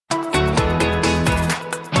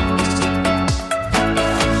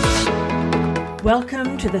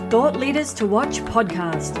Welcome to the Thought Leaders to Watch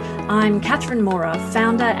podcast. I'm Catherine Mora,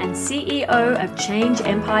 founder and CEO of Change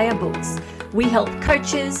Empire Books. We help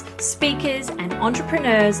coaches, speakers, and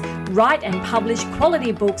entrepreneurs write and publish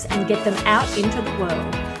quality books and get them out into the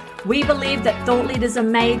world. We believe that thought leaders are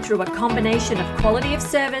made through a combination of quality of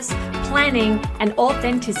service, planning, and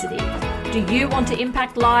authenticity. Do you want to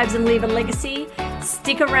impact lives and leave a legacy?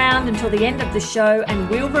 Stick around until the end of the show and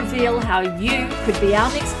we'll reveal how you could be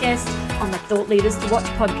our next guest on the Thought Leaders to Watch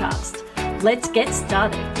podcast. Let's get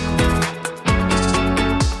started.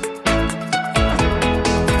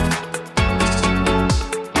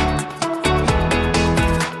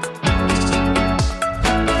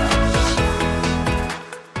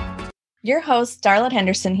 Your host, Darla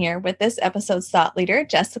Henderson here with this episode's thought leader,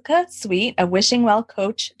 Jessica Sweet of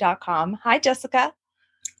wishingwellcoach.com. Hi, Jessica.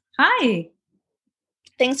 Hi.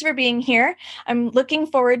 Thanks for being here. I'm looking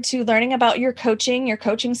forward to learning about your coaching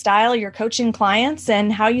style, your coaching clients,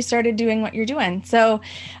 and how you started doing what you're doing. So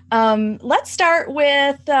let's start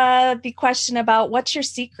with the question about what's your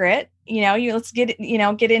secret? Let's get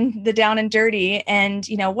in the down and dirty. And,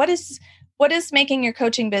 what is making your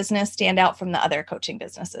coaching business stand out from the other coaching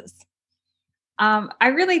businesses? I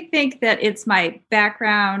really think that it's my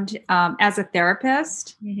background as a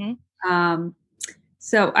therapist. Mm-hmm.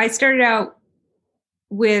 So I started out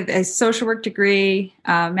with a social work degree,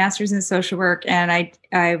 master's in social work, and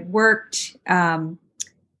I worked as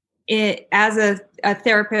a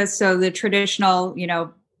therapist. So the traditional,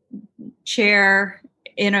 chair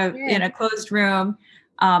in a closed room,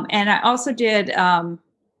 and I also did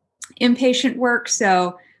inpatient work.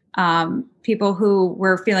 So people who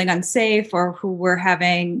were feeling unsafe or who were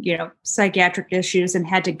having, psychiatric issues and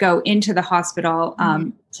had to go into the hospital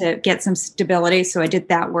to get some stability. So I did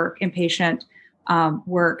that work, inpatient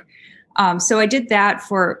work. So I did that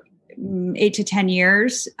for 8 to 10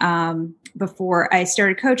 years before I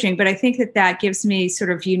started coaching. But I think that gives me sort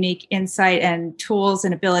of unique insight and tools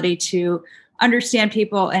and ability to understand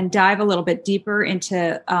people and dive a little bit deeper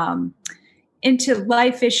into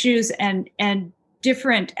life issues and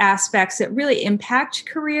different aspects that really impact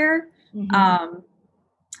career. Mm-hmm.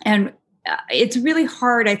 And it's really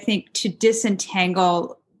hard, I think, to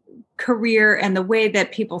disentangle career and the way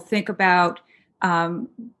that people think about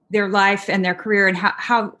their life and their career and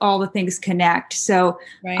how all the things connect. So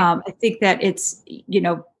right. I think that it's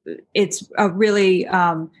a really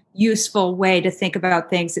useful way to think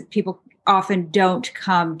about things that people often don't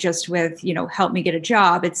come just with, help me get a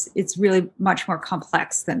job. It's really much more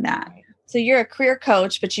complex than that. So you're a career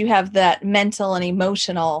coach, but you have that mental and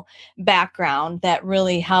emotional background that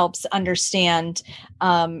really helps understand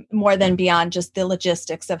more than beyond just the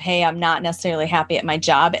logistics of, hey, I'm not necessarily happy at my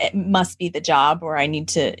job. It must be the job, or I need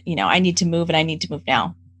to move and I need to move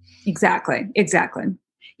now. Exactly.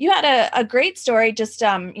 You had a great story just,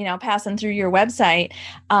 passing through your website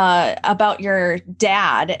about your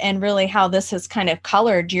dad and really how this has kind of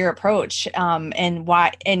colored your approach and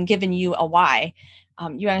why, and given you a why.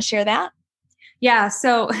 You want to share that? Yeah.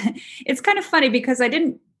 So it's kind of funny because I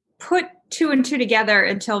didn't put 2 and 2 together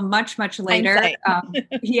until much, much later.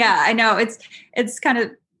 Yeah, I know it's kind of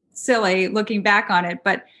silly looking back on it,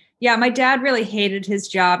 but yeah, my dad really hated his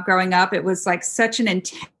job growing up. It was like such an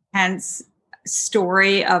intense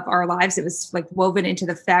story of our lives. It was like woven into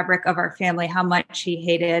the fabric of our family, how much he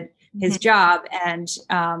hated his job. And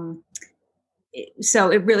so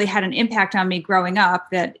it really had an impact on me growing up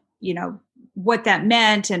that, what that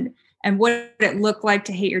meant and what it looked like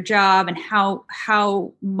to hate your job and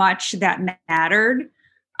how much that mattered.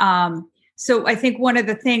 So I think one of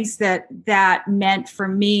the things that meant for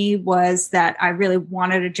me was that I really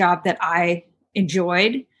wanted a job that I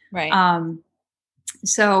enjoyed. Right.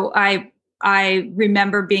 So I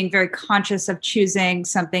remember being very conscious of choosing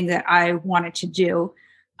something that I wanted to do.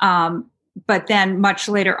 But then much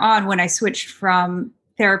later on, when I switched from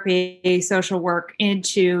therapy, social work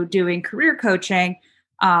into doing career coaching,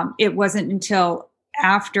 it wasn't until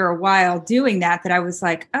after a while doing that I was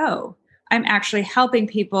like, oh, I'm actually helping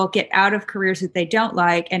people get out of careers that they don't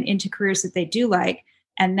like and into careers that they do like.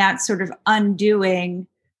 And that's sort of undoing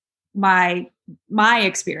my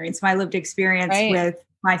experience, my lived experience right. with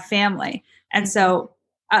my family. And so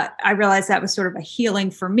I realized that was sort of a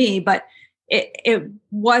healing for me, but it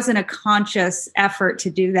wasn't a conscious effort to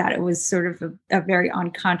do that. It was sort of a very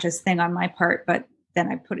unconscious thing on my part, but then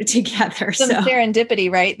I put it together. Some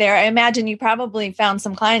serendipity right there. I imagine you probably found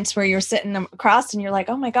some clients where you're sitting across and you're like,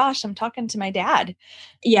 oh my gosh, I'm talking to my dad.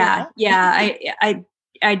 Yeah.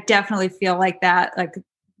 I definitely feel like that,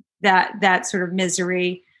 that sort of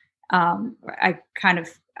misery. I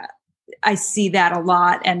see that a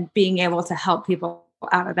lot, and being able to help people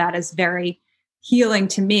out of that is very healing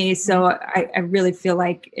to me. So I really feel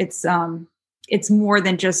like it's more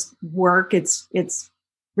than just work. It's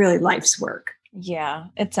really life's work. Yeah,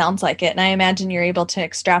 it sounds like it. And I imagine you're able to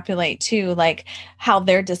extrapolate too, like how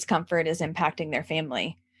their discomfort is impacting their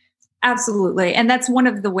family. Absolutely. And that's one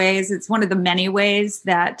of the ways, it's one of the many ways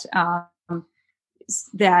that,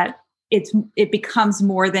 that it becomes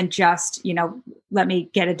more than just, let me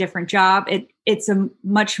get a different job. It's a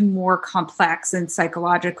much more complex and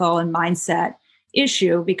psychological and mindset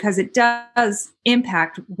issue, because it does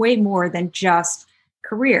impact way more than just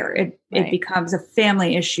career. It becomes a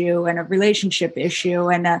family issue and a relationship issue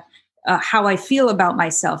and a how I feel about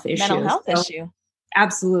myself issue. Mental health issue.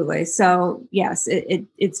 Absolutely. So yes,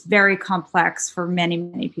 it's very complex for many,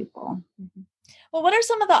 many people. Mm-hmm. Well, what are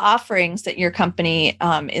some of the offerings that your company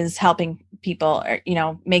is helping people, or,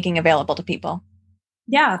 making available to people?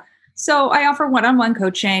 Yeah. So I offer one-on-one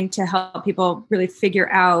coaching to help people really figure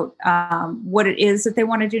out what it is that they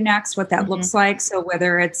want to do next, what that looks like. So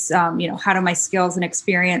whether it's, how do my skills and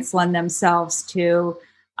experience lend themselves to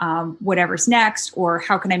whatever's next, or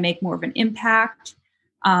how can I make more of an impact?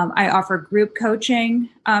 I offer group coaching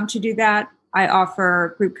to do that. I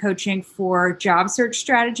offer group coaching for job search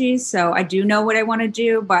strategies. So I do know what I want to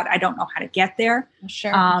do, but I don't know how to get there.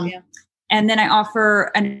 Sure. And then I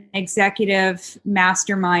offer an executive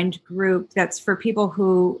mastermind group that's for people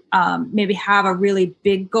who maybe have a really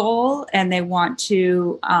big goal and they want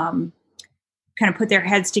to kind of put their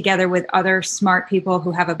heads together with other smart people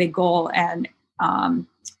who have a big goal and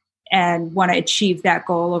want to achieve that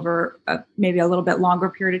goal over maybe a little bit longer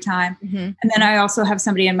period of time. Mm-hmm. And then I also have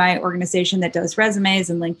somebody in my organization that does resumes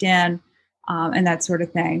and LinkedIn and that sort of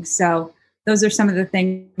thing. So those are some of the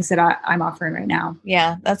things that I'm offering right now.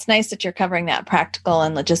 Yeah, that's nice that you're covering that practical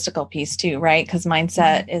and logistical piece too, right? Because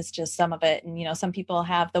mindset is just some of it. And, some people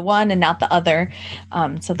have the one and not the other.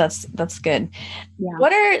 So that's good. Yeah.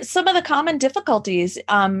 What are some of the common difficulties?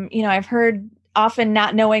 I've heard often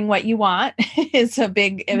not knowing what you want is a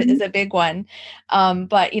big one.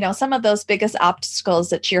 But, some of those biggest obstacles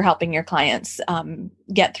that you're helping your clients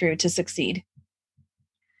get through to succeed.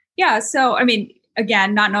 Yeah. So,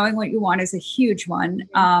 again, not knowing what you want is a huge one.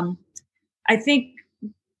 I think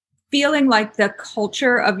feeling like the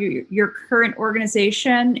culture of your current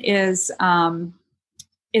organization is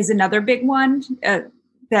another big one,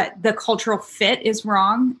 that the cultural fit is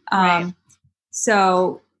wrong.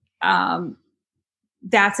 So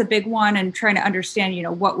that's a big one, and trying to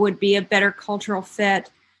understand, what would be a better cultural fit.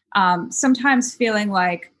 Sometimes feeling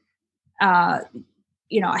like, I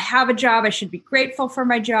have a job, I should be grateful for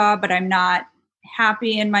my job, but I'm not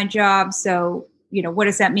happy in my job. So, what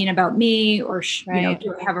does that mean about me? Or, do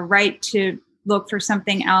I have a right to look for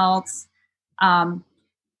something else?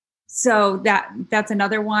 So that's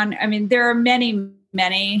another one. There are many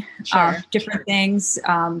different things.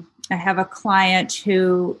 I have a client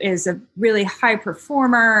who is a really high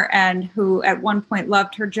performer and who at one point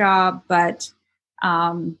loved her job, but,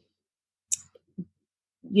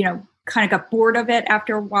 kind of got bored of it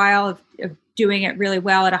after a while of doing it really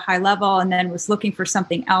well at a high level, and then was looking for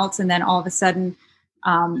something else. And then all of a sudden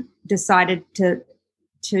decided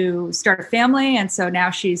to start a family. And so now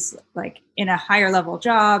she's like in a higher level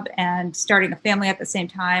job and starting a family at the same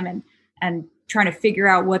time, and trying to figure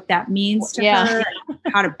out what that means to her, and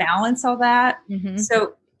how to balance all that. Mm-hmm.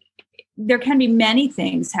 So there can be many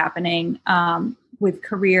things happening with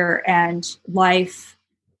career and life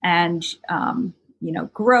and,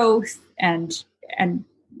 growth and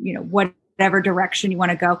whatever direction you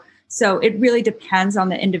want to go. So it really depends on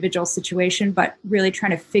the individual situation, but really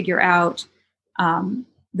trying to figure out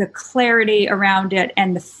the clarity around it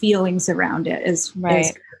and the feelings around it is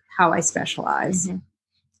how I specialize. Mm-hmm.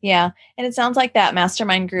 Yeah. And it sounds like that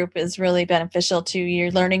mastermind group is really beneficial too.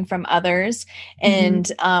 You're learning from others.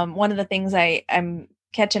 And one of the things I'm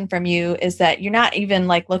catching from you is that you're not even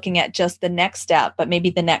like looking at just the next step, but maybe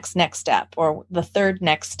the next step or the third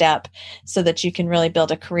next step, so that you can really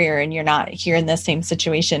build a career and you're not here in the same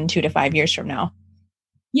situation 2 to 5 years from now.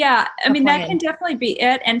 Yeah. That can definitely be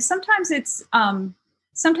it. And sometimes it's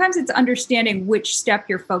understanding which step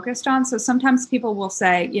you're focused on. So sometimes people will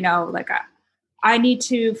say, I need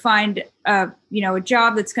to find a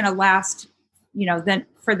job that's going to last, then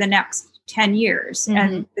for the next 10 years. Mm-hmm.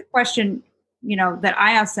 And the question, that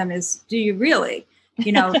I ask them is, do you really,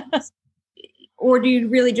 or do you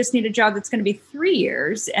really just need a job that's going to be 3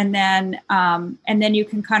 years? And then you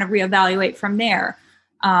can kind of reevaluate from there.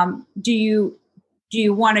 Do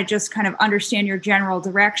you want to just kind of understand your general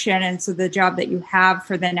direction? And so the job that you have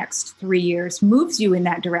for the next 3 years moves you in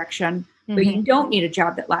that direction, but you don't need a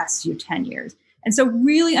job that lasts you 10 years. And so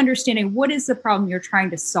really understanding what is the problem you're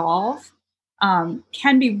trying to solve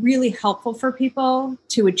can be really helpful for people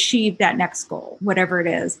to achieve that next goal, whatever it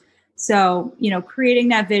is. So, creating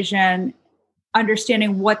that vision,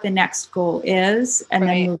 understanding what the next goal is, and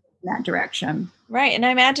then moving in that direction. Right. And I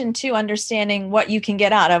imagine too, understanding what you can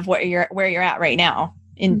get out of where you're at right now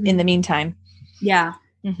in the meantime. Yeah.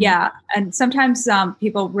 Mm-hmm. Yeah. And sometimes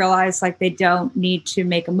people realize like they don't need to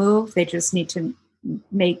make a move. They just need to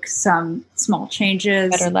make some small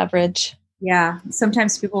changes. Better leverage. Yeah.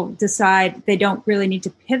 Sometimes people decide they don't really need to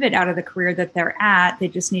pivot out of the career that they're at. They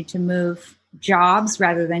just need to move jobs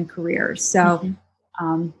rather than careers. So,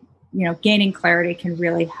 gaining clarity can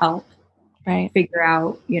really help figure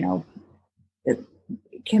out, it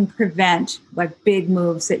can prevent like big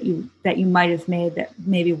moves that you might have made that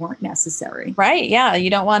maybe weren't necessary. Right. Yeah. You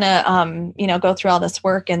don't want to, go through all this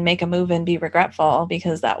work and make a move and be regretful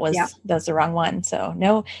because that's the wrong one. So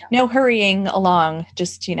no hurrying along,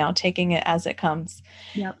 just, taking it as it comes.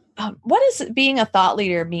 Yep. What does being a thought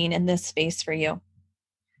leader mean in this space for you?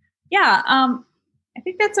 Yeah. I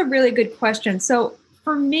think that's a really good question. So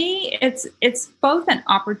for me, it's both an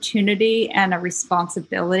opportunity and a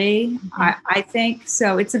responsibility, I think.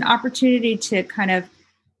 So it's an opportunity to kind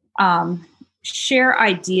of share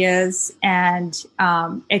ideas and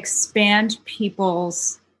expand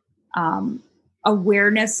people's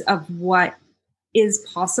awareness of what is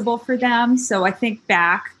possible for them. So I think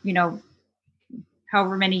back,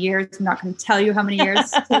 however many years, I'm not going to tell you how many years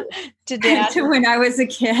to when I was a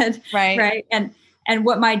kid. Right. And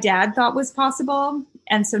what my dad thought was possible.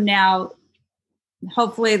 And so now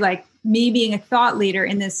hopefully like me being a thought leader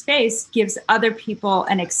in this space gives other people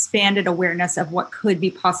an expanded awareness of what could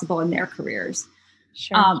be possible in their careers.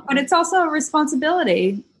 Sure. But it's also a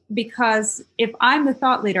responsibility because if I'm the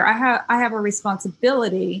thought leader, I have a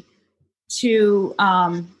responsibility to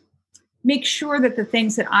make sure that the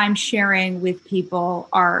things that I'm sharing with people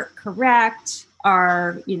are correct,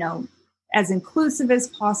 are, as inclusive as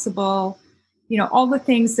possible, all the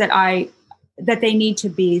things that they need to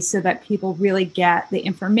be so that people really get the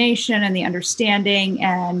information and the understanding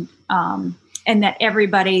and that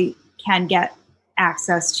everybody can get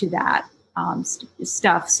access to that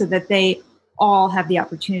stuff so that they all have the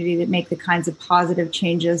opportunity to make the kinds of positive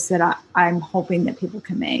changes that I'm hoping that people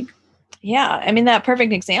can make. Yeah. I mean, that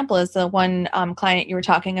perfect example is the one client you were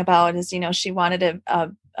talking about is, she wanted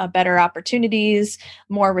a better opportunities,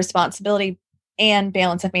 more responsibility and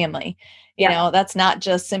balance of family. You know, that's not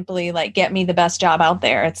just simply like, get me the best job out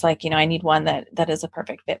there. It's like, I need one that is a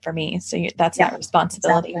perfect fit for me. So that's that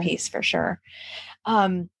responsibility piece for sure.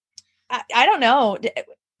 I don't know.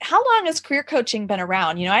 How long has career coaching been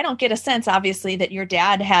around? I don't get a sense, obviously, that your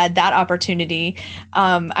dad had that opportunity.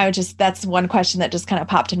 That's one question that just kind of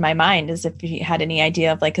popped in my mind is if you had any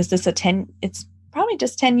idea of like, is this it's probably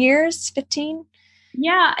just 10 years, 15?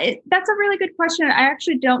 Yeah, that's a really good question. I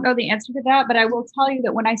actually don't know the answer to that, but I will tell you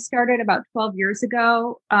that when I started about 12 years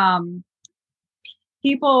ago,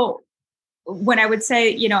 people, when I would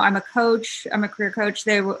say, I'm a coach, I'm a career coach,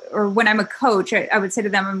 or when I'm a coach, I would say to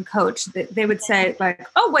them, I'm a coach. They would say like,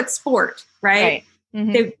 oh, what sport, right?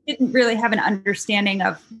 Mm-hmm. They didn't really have an understanding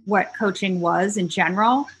of what coaching was in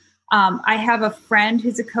general. I have a friend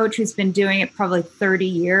who's a coach who's been doing it probably 30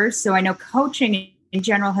 years. So I know coaching in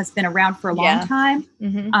general has been around for a long time.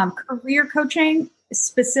 Mm-hmm. Career coaching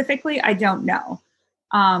specifically, I don't know.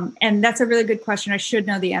 And that's a really good question. I should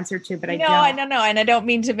know the answer to, but I don't. I don't know. And I don't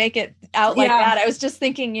mean to make it out like that. I was just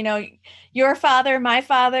thinking, your father, my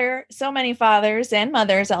father, so many fathers and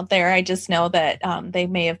mothers out there. I just know that they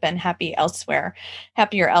may have been happier elsewhere.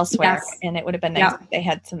 Yes. And it would have been nice if they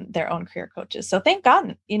had their own career coaches. So thank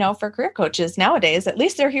God, for career coaches nowadays, at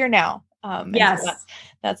least they're here now. Yes. So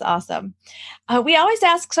that's awesome. We always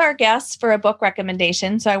ask our guests for a book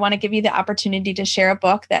recommendation. So I want to give you the opportunity to share a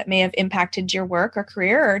book that may have impacted your work or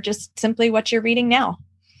career or just simply what you're reading now.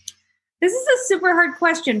 This is a super hard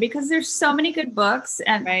question because there's so many good books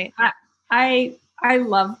and I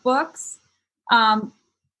love books.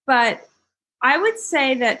 But I would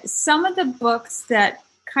say that some of the books that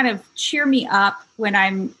kind of cheer me up when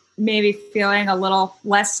I'm maybe feeling a little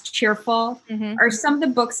less cheerful are some of the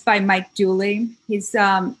books by Mike Dooley. He's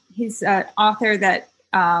an author that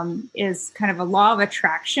is kind of a law of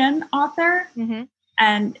attraction author. Mm-hmm.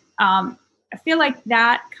 And I feel like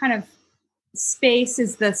that kind of space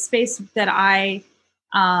is the space that I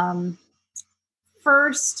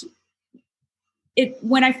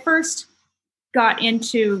when I first got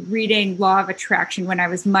into reading Law of Attraction when I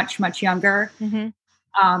was much, much younger,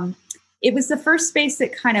 it was the first space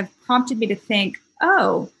that kind of prompted me to think,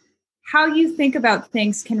 oh, how you think about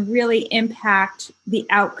things can really impact the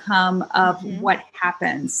outcome of what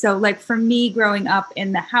happens. So like for me growing up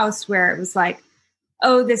in the house where it was like,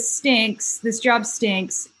 oh, this job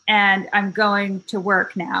stinks, and I'm going to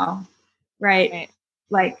work now, right?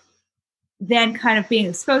 Like then kind of being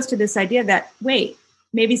exposed to this idea that, wait,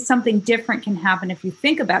 maybe something different can happen if you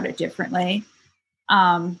think about it differently.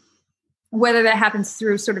 Whether that happens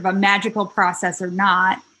through sort of a magical process or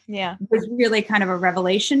not, was really kind of a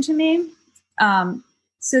revelation to me.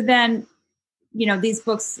 So then, these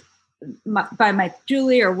books by Mike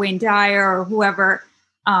Dooley or Wayne Dyer or whoever,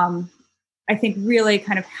 I think really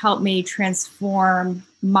kind of helped me transform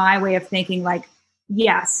my way of thinking. Like,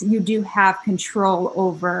 yes, you do have control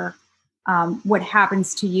over what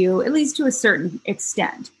happens to you, at least to a certain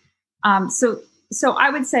extent. So I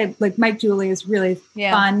would say like Mike Dooley is really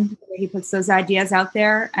fun. He puts those ideas out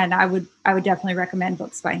there, and I would definitely recommend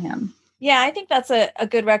books by him. Yeah, I think that's a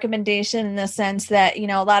good recommendation in the sense that,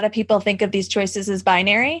 a lot of people think of these choices as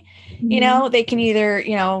binary. They can either,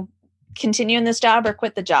 continue in this job or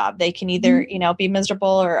quit the job. They can either, be miserable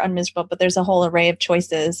or unmiserable, but there's a whole array of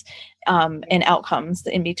choices and outcomes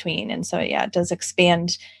in between. And so, it does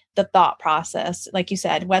expand the thought process. Like you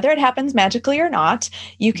said, whether it happens magically or not,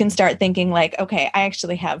 you can start thinking like, okay, I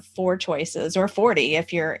actually have 4 choices or 40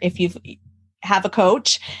 if you have a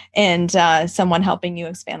coach and someone helping you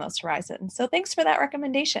expand those horizons. So thanks for that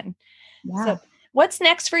recommendation. Yeah. So what's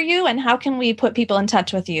next for you, and how can we put people in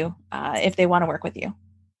touch with you if they want to work with you?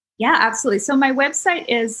 Yeah, absolutely. So my website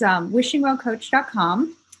is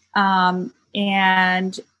wishingwellcoach.com.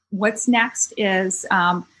 And what's next is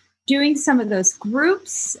doing some of those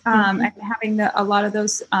groups and having a lot of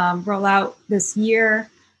those roll out this year.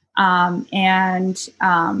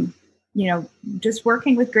 Just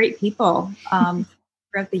working with great people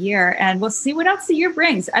throughout the year. And we'll see what else the year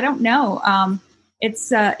brings. I don't know.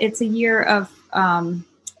 It's a year of,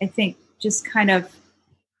 I think, just kind of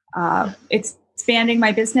expanding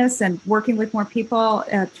my business and working with more people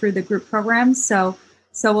through the group programs. So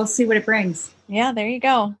we'll see what it brings. Yeah, there you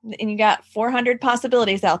go. And you got 400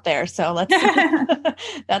 possibilities out there. So let's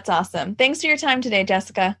that's awesome. Thanks for your time today,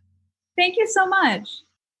 Jessica. Thank you so much.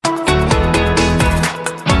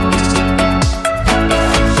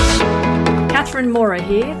 Catherine Mora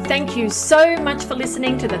here. Thank you so much for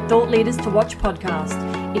listening to the Thought Leaders to Watch podcast.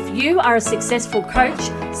 If you are a successful coach,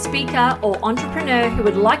 speaker, or entrepreneur who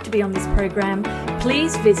would like to be on this program,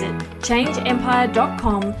 please visit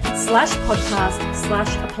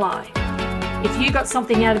changeempire.com/podcast/apply. If you got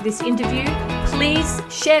something out of this interview, please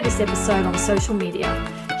share this episode on social media.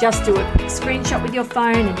 Just do a quick screenshot with your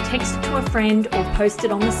phone and text it to a friend or post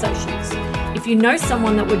it on the socials. If you know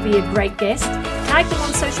someone that would be a great guest, tag them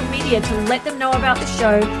on social media to let them know about the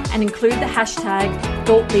show and include the hashtag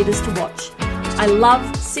ThoughtLeadersToWatch. I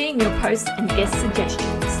love seeing your posts and guest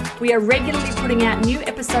suggestions. We are regularly putting out new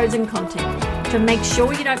episodes and content. To make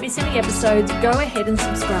sure you don't miss any episodes, go ahead and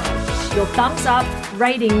subscribe. Your thumbs up,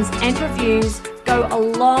 ratings, and reviews go a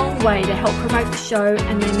long way to help promote the show,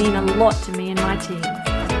 and they mean a lot to me and my team.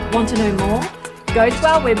 Want to know more? Go to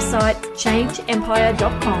our website,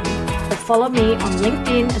 changeempire.com, or follow me on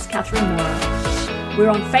LinkedIn as Catherine Mora. We're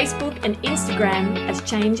on Facebook and Instagram as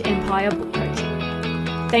Change Empire Book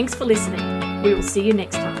Coaching. Thanks for listening. We will see you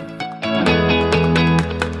next time.